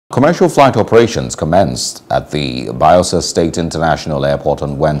Commercial flight operations commenced at the Bayelsa State International Airport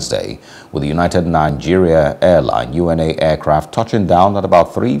on Wednesday, with the United Nigeria Airline (UNA) aircraft touching down at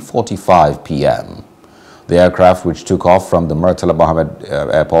about 3:45 p.m. The aircraft, which took off from the Murtala Mohammed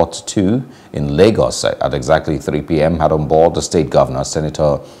Airport 2 in Lagos at exactly 3 p.m., had on board the state governor,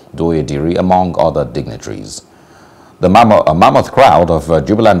 Senator Doyediri, among other dignitaries. A mammoth crowd of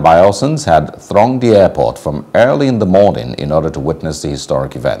jubilant Bayelsans had thronged the airport from early in the morning in order to witness the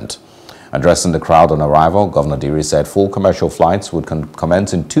historic event. Addressing the crowd on arrival, Governor Diri said full commercial flights would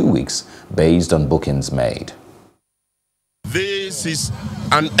commence in 2 weeks based on bookings made. This is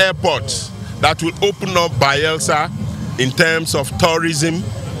an airport that will open up Bayelsa in terms of tourism.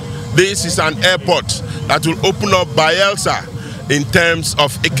 This is an airport that will open up Bayelsa in terms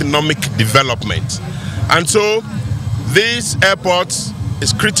of economic development. And so, this airport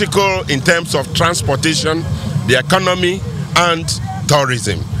is critical in terms of transportation, the economy, and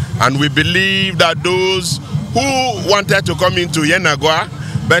tourism. And we believe that those who wanted to come into Yenagoa,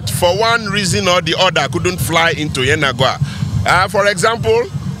 but for one reason or the other couldn't fly into Yenagoa. For example,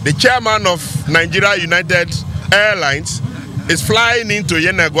 the chairman of Nigeria United Airlines is flying into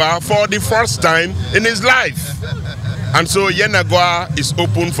Yenagoa for the first time in his life. And so Yenagoa is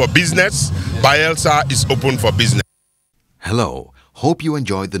open for business, Bayelsa is open for business. Hello, hope you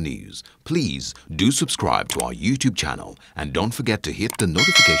enjoyed the news. Please do subscribe to our YouTube channel and don't forget to hit the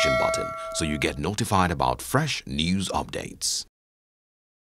notification button so you get notified about fresh news updates.